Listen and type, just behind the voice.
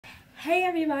Hey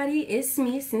everybody, it's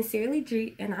me, Sincerely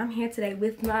Dree, and I'm here today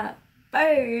with my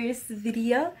first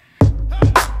video.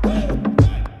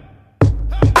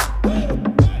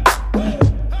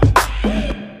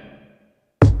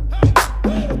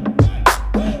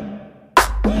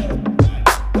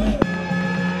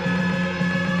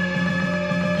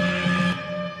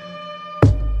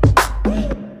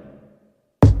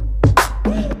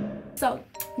 So,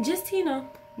 just to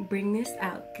bring this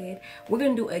out good, we're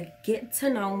gonna do a get to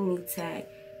know me tag.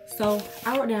 So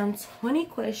I wrote down 20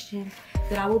 questions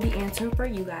that I will be answering for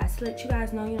you guys to let you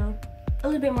guys know, a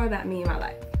little bit more about me and my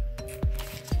life.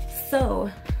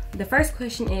 So the first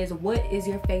question is, what is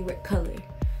your favorite color?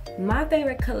 My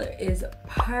favorite color is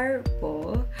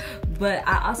purple, but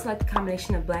I also like the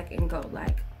combination of black and gold.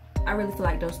 Like, I really feel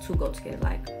like those two go together,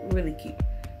 like really cute.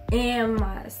 And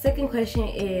my second question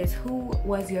is, who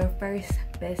was your first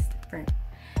best friend?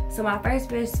 So my first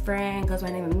best friend goes by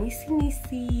the name of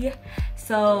Missy.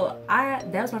 So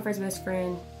that was my first best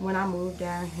friend when I moved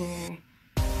down here.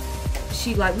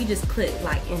 We just clicked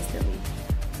like instantly.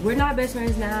 We're not best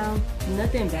friends now.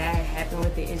 Nothing bad happened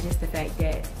with it. It's just the fact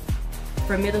that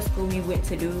for middle school we went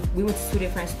to two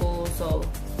different schools, so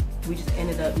we just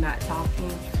ended up not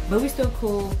talking. But we still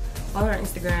cool. Follow her on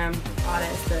Instagram, all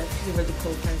that stuff. She's a really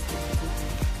cool person.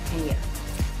 And yeah.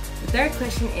 The third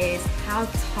question is, how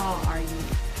tall are you?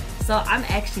 So I'm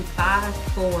actually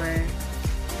 5'4",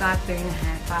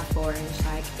 5'3.5", 5'4",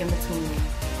 like in between there.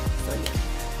 So yeah.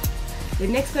 The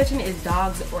next question is,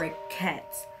 dogs or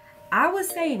cats? I would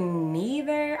say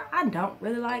neither. I don't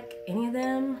really like any of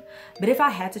them. But if I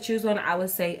had to choose one, I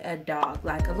would say a dog.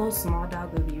 Like a little small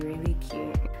dog would be really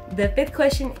cute. The fifth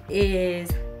question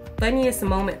is, funniest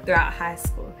moment throughout high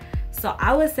school. So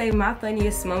I would say my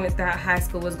funniest moment throughout high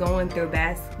school was going to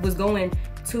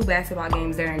basketball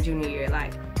games during junior year.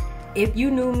 Like, if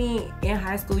you knew me in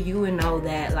high school, you would know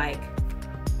that like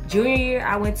junior year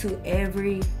I went to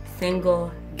every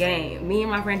single game. Me and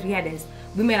my friends, we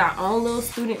made our own little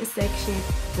student section.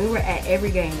 We were at every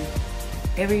game,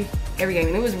 every game,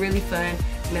 and it was really fun.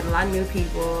 Met a lot of new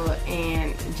people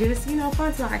and just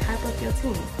fun to like hype up your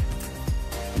team.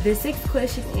 The sixth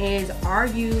question is, are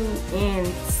you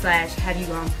have you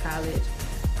gone to college?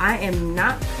 I am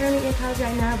not currently in college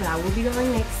right now, but I will be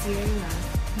going next year.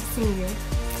 I'm senior.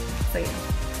 So yeah.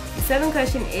 The seventh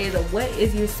question is, what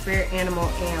is your spirit animal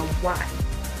and why?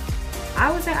 I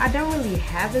would say I don't really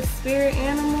have a spirit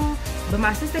animal, but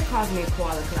my sister calls me a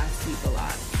koala because I sleep a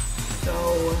lot. So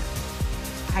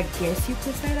I guess you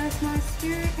could say that's my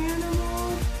spirit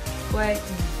animal. But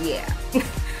yeah.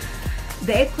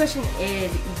 The eighth question is,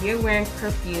 you're wearing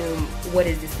perfume, what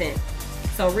is the scent?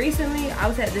 So recently, I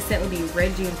would say the scent would be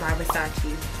Red Jeans by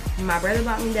Versace. My brother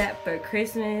bought me that for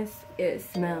Christmas. It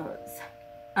smells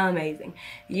amazing.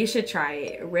 You should try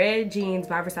it. Red Jeans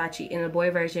by Versace, and the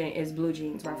boy version is Blue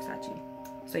Jeans by Versace.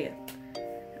 So yeah.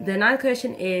 The ninth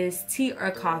question is, tea or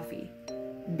coffee?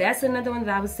 That's another one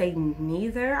that I would say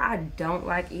neither. I don't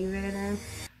like either of them.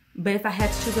 But if I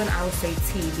had to choose one, I would say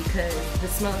tea, because the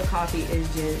smell of coffee is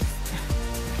just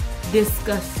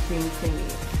disgusting to me.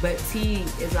 But tea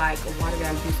is like a watered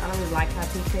down juice. I don't really like how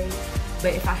tea tastes,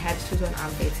 but if I had to choose one, I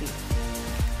would say tea.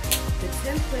 The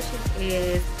 10th question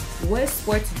is, what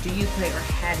sports do you play or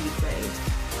have you played?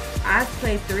 I've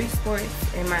played 3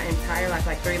 sports in my entire life,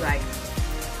 like 3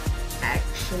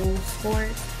 actual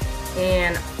sports,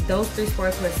 and those 3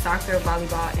 sports were soccer,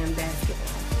 volleyball, and basketball.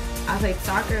 I played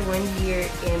soccer 1 year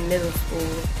in middle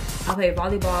school. I played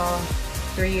volleyball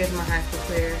 3 years in my high school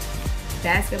career.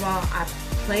 Basketball, I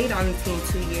played on the team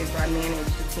 2 years, but I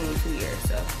managed the team 2 years,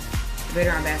 so I've been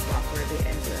around basketball for a bit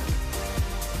as well.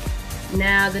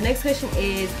 Now, the next question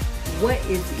is, what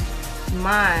is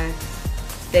my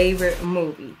favorite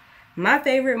movie? My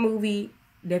favorite movie,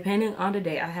 depending on the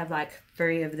day, I have like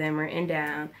 3 of them written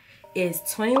down, is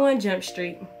 21 Jump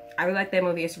Street. I really like that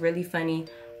movie. It's really funny.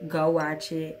 Go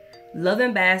watch it. Love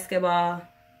and Basketball.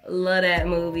 Love that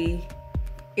movie.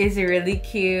 It's really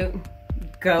cute.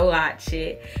 Go watch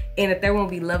it. And the third one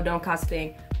will be Love Don't Cost a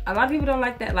Thing. A lot of people don't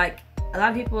like that. Like, a lot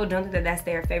of people don't think that that's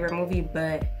their favorite movie,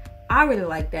 but I really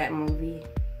like that movie.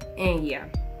 And yeah.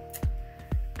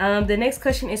 The next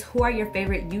question is, who are your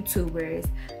favorite YouTubers?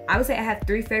 I would say I have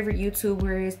 3 favorite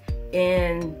YouTubers,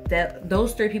 and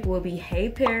those 3 people will be Hey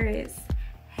Paris,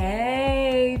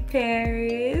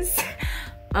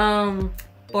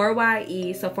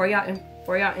 4YE, so for y'all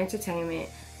entertainment.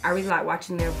 I really like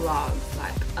watching their vlogs,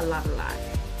 like a lot.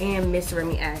 And Miss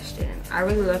Remy Ashton. I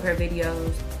really love her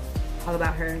videos, all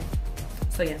about her.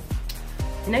 So yeah.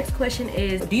 The next question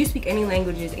is, do you speak any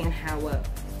languages and how well?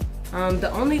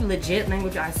 The only legit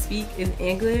language I speak is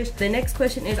English. The next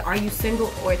question is, are you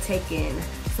single or taken?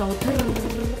 So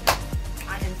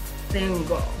I am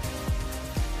single.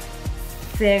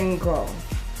 Single.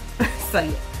 So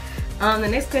yeah. The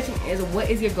next question is, what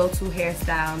is your go-to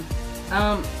hairstyle?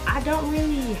 I don't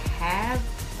really have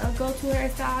a go-to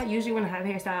hairstyle. Usually when I have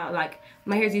hairstyle, like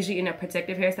my hair is usually in a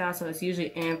protective hairstyle, so it's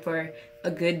usually in for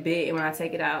a good bit, and when I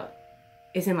take it out,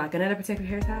 it's in like another protective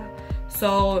hairstyle.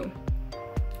 So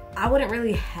I wouldn't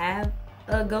really have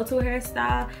a go-to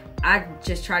hairstyle. I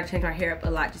just try to change my hair up a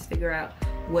lot, just figure out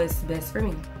what's best for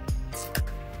me.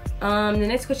 The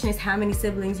next question is how many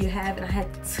siblings you have, and I have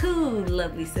 2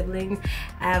 lovely siblings.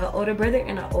 I have an older brother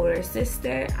and an older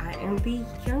sister. I am the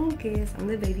youngest. I'm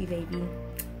the baby.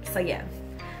 So yeah.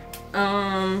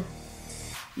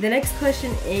 The next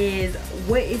question is,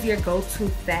 what is your go-to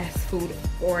fast food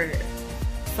order?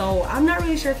 So I'm not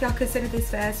really sure if y'all consider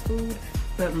this fast food,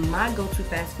 but my go-to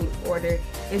fast food order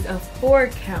is a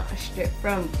 4-count strip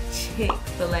from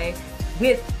Chick-fil-A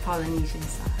with Polynesian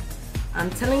sauce. I'm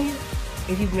telling you,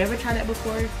 if you've never tried that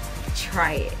before,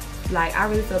 try it. Like, I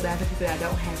really feel bad for people that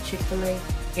don't have Chick-fil-A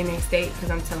in their state, because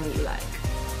I'm telling you, like,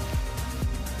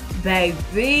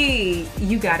 baby,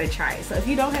 you gotta try it. So if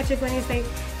you don't have Chick-fil-A in your state,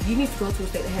 you need to go to a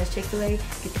state that has Chick-fil-A, get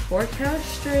the 4-count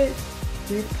strip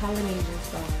with Polynesian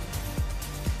sauce.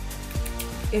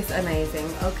 It's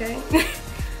amazing, okay?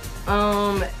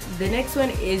 The next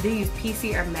one is, do you use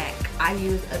PC or Mac? I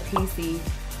use a PC.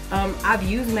 I've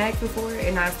used Mac before,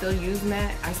 and I still use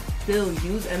Mac. I still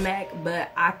use a Mac,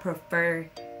 but I prefer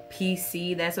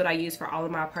PC. That's what I use for all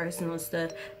of my personal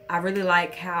stuff. I really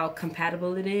like how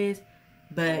compatible it is,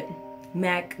 but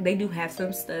Mac, they do have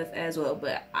some stuff as well,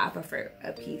 but I prefer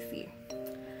a PC.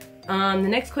 The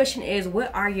next question is,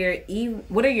 what are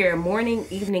your morning,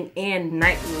 evening, and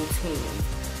night routines?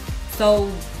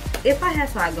 So if I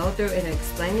have to go through and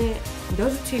explain it,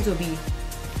 those routines will be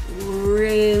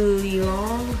really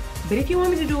long. But if you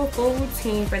want me to do a full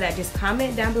routine for that, just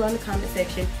comment down below in the comment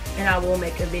section, and I will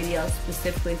make a video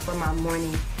specifically for my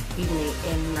morning, evening,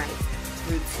 and night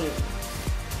routine.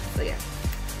 So yeah.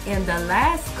 And the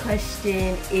last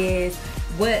question is,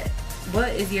 what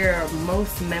is your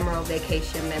most memorable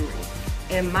vacation memory?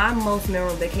 And my most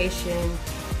memorable vacation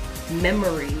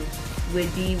memory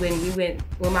would be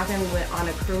when my family went on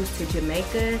a cruise to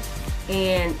Jamaica,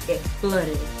 and it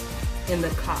flooded in the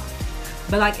car.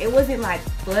 But like, it wasn't like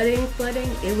flooding.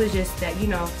 It was just that, you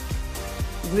know,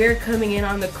 we're coming in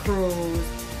on the cruise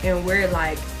and we're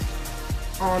like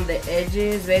on the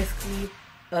edges basically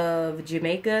of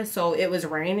Jamaica, so it was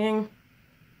raining,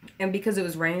 and because it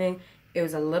was raining, it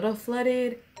was a little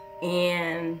flooded,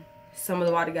 and some of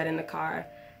the water got in the car.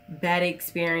 Bad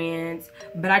experience,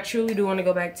 but I truly do want to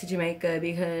go back to Jamaica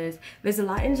because there's a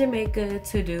lot in Jamaica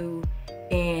to do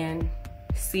and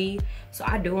see, so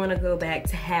I do want to go back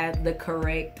to have the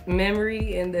correct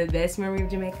memory and the best memory of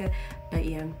Jamaica. But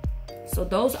yeah, so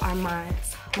those are my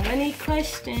 20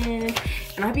 questions,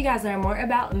 and I hope you guys learn more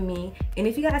about me. And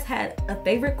if you guys had a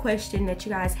favorite question that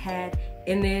you guys had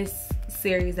in this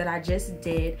series that I just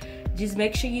did, just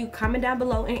make sure you comment down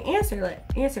below and answer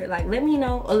it. Like, let me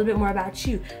know a little bit more about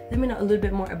you. Let me know a little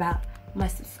bit more about my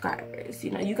subscribers.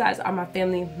 You know, you guys are my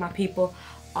family, my people,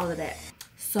 all of that.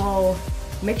 So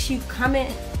make sure you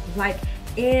comment, like,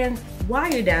 and while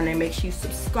you're down there, make sure you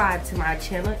subscribe to my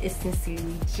channel. It's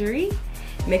Sincerely Dree.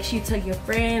 Make sure you tell your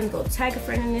friends, go tag a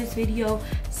friend in this video,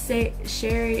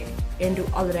 share it, and do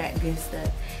all of that good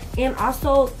stuff. And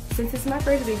also, since it's my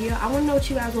first video, I want to know what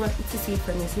you guys want to see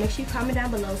from me. So make sure you comment down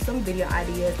below some video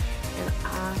ideas, and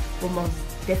I will most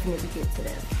definitely get to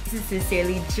them. This is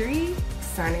Sincerely Dree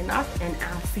signing off, and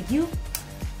I'll see you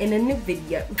in a new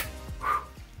video.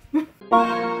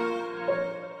 Bye.